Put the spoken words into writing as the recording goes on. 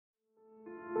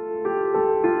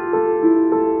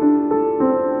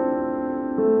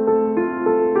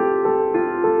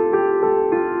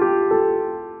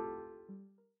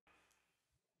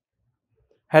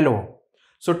Hello.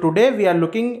 So today we are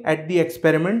looking at the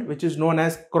experiment which is known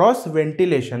as cross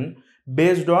ventilation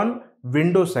based on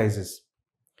window sizes.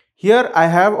 Here I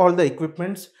have all the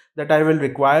equipments that I will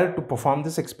require to perform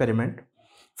this experiment.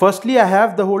 Firstly, I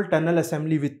have the whole tunnel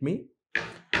assembly with me.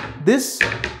 This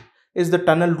is the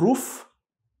tunnel roof.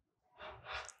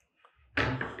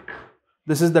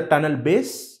 This is the tunnel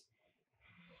base.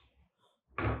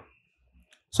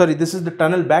 Sorry, this is the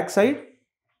tunnel backside.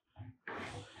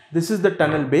 This is the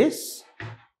tunnel base.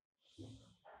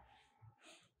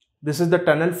 This is the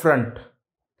tunnel front.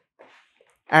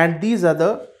 And these are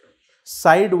the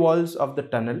side walls of the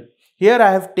tunnel. Here I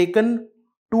have taken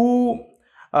two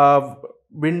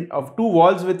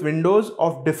walls with windows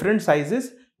of different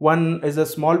sizes. One is a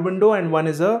small window and one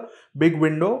is a big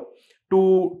window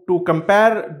to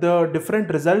compare the different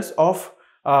results of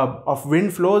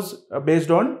wind flows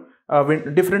based on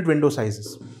different window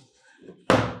sizes.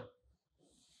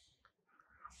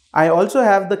 I also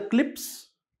have the clips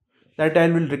that I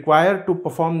will require to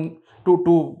perform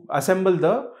to assemble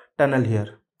the tunnel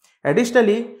here.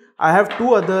 Additionally, I have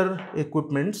two other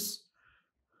equipments.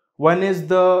 One is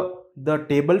the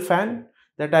table fan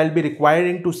that I'll be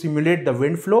requiring to simulate the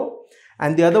wind flow,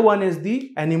 and the other one is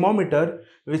the anemometer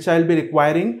which I'll be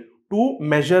requiring to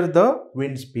measure the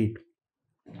wind speed.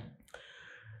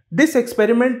 This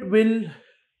experiment will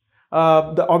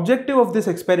the objective of this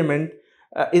experiment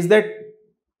is that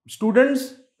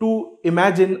students to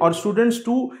imagine or students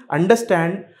to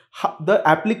understand the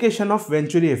application of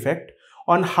Venturi effect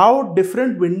on how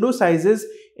different window sizes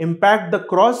impact the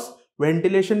cross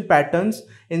ventilation patterns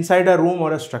inside a room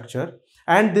or a structure,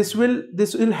 and this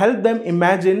will help them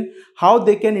imagine how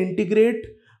they can integrate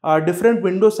different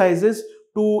window sizes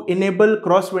to enable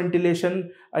cross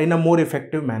ventilation in a more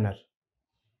effective manner.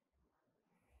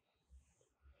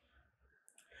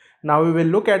 Now we will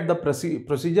look at the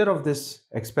procedure of this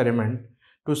experiment.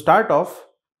 To start off,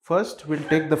 first we'll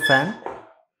take the fan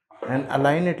and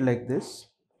align it like this.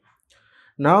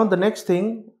 Now the next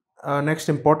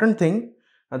important thing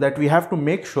that we have to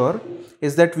make sure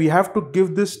is that we have to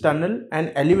give this tunnel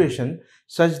an elevation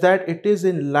such that it is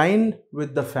in line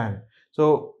with the fan.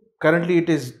 So currently it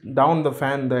is down, the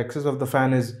fan, the axis of the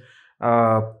fan is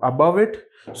above it.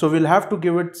 So we'll have to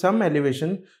give it some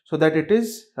elevation so that it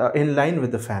is in line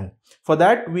with the fan. For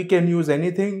that we can use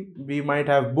anything. We might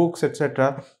have books,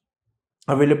 etc.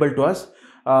 available to us,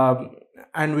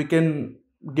 and we can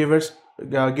give it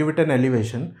an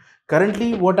elevation.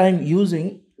 Currently what I'm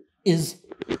using is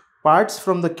parts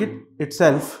from the kit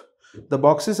itself, the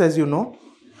boxes, as you know.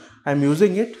 I'm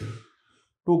using it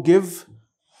to give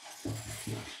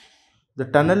the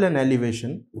tunnel an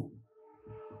elevation.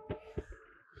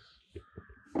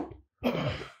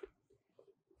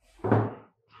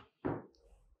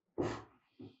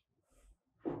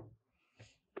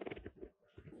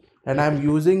 And I'm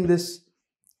using this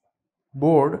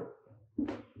board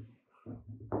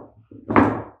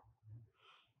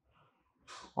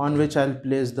on which I'll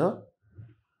place the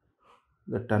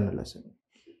tunnel assembly.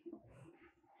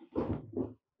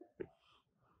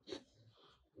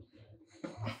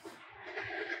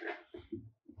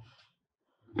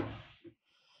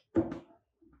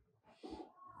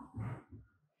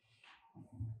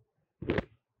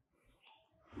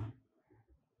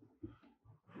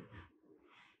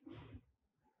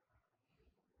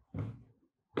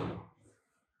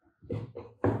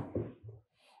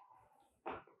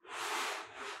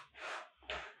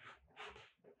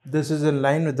 This is in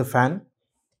line with the fan.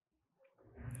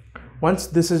 Once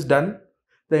this is done,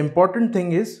 the important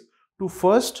thing is to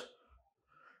first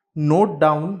note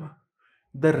down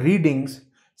the readings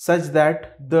such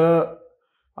that the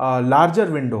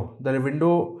larger window, the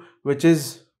window which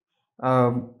is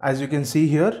as you can see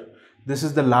here, this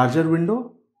is the larger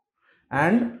window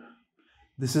and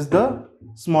this is the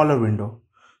smaller window.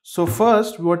 So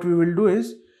first what we will do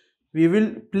is we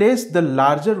will place the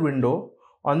larger window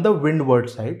on the windward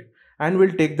side and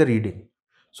we'll take the reading.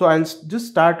 So I'll just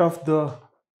start off the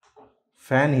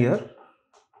fan here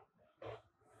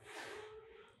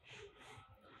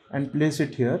and place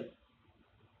it here.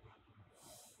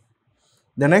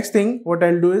 The next thing what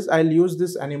I'll do is I'll use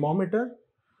this anemometer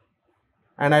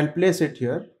and I'll place it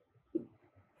here.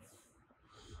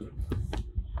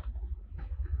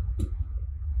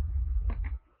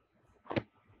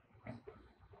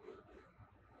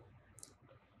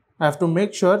 I have to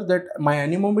make sure that my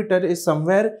anemometer is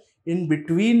somewhere in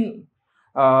between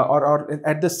or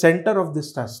at the center of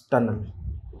this tunnel,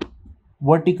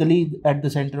 vertically at the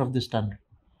center of this tunnel.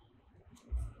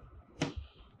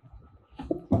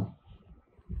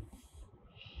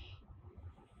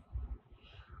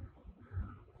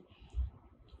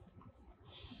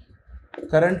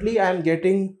 currently I am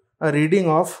getting a reading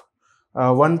of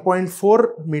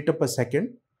 1.4 meter per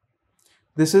second.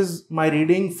 This is my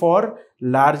reading for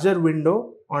larger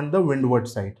window on the windward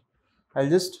side. I'll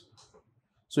just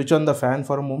switch on the fan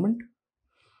for a moment.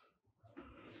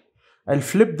 I'll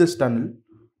flip this tunnel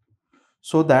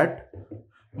so that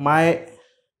my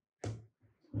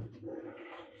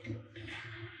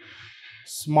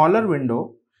smaller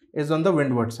window is on the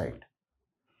windward side.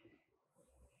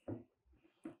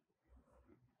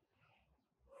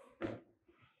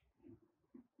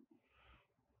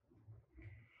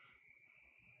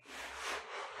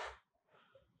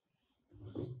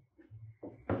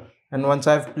 And once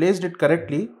I've placed it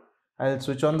correctly, I'll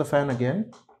switch on the fan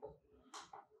again.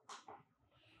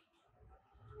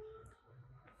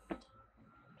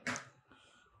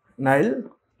 And I'll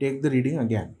take the reading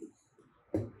again.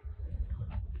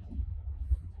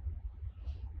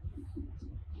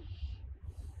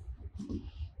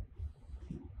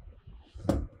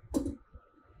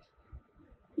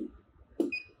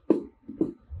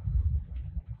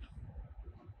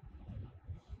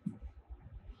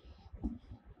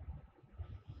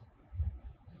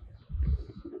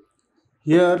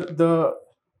 Here the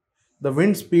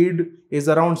wind speed is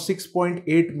around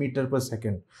 6.8 meter per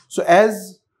second. So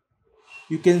as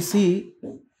you can see,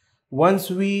 once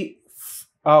we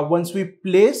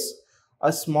place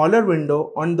a smaller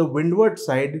window on the windward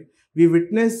side, we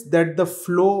witness that the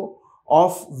flow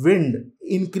of wind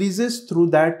increases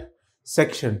through that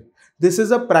section. This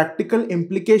is a practical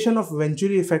implication of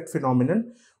Venturi effect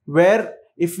phenomenon, where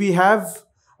if we have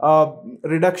a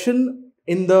reduction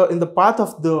in the path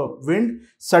of the wind,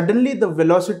 suddenly the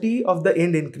velocity of the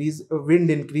wind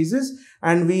increases,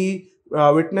 and we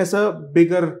witness a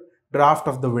bigger draft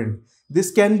of the wind.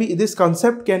 This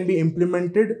concept can be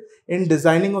implemented in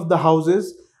designing of the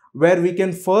houses, where we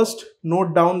can first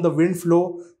note down the wind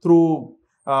flow through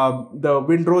the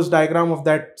windrows diagram of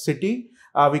that city.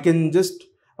 We can just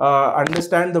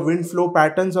understand the wind flow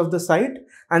patterns of the site,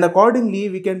 and accordingly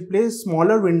we can place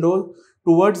smaller windows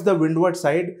towards the windward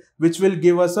side, which will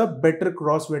give us a better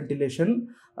cross ventilation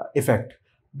effect.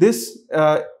 This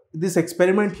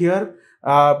experiment here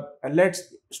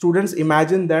lets students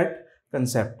imagine that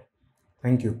concept.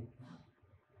 Thank you.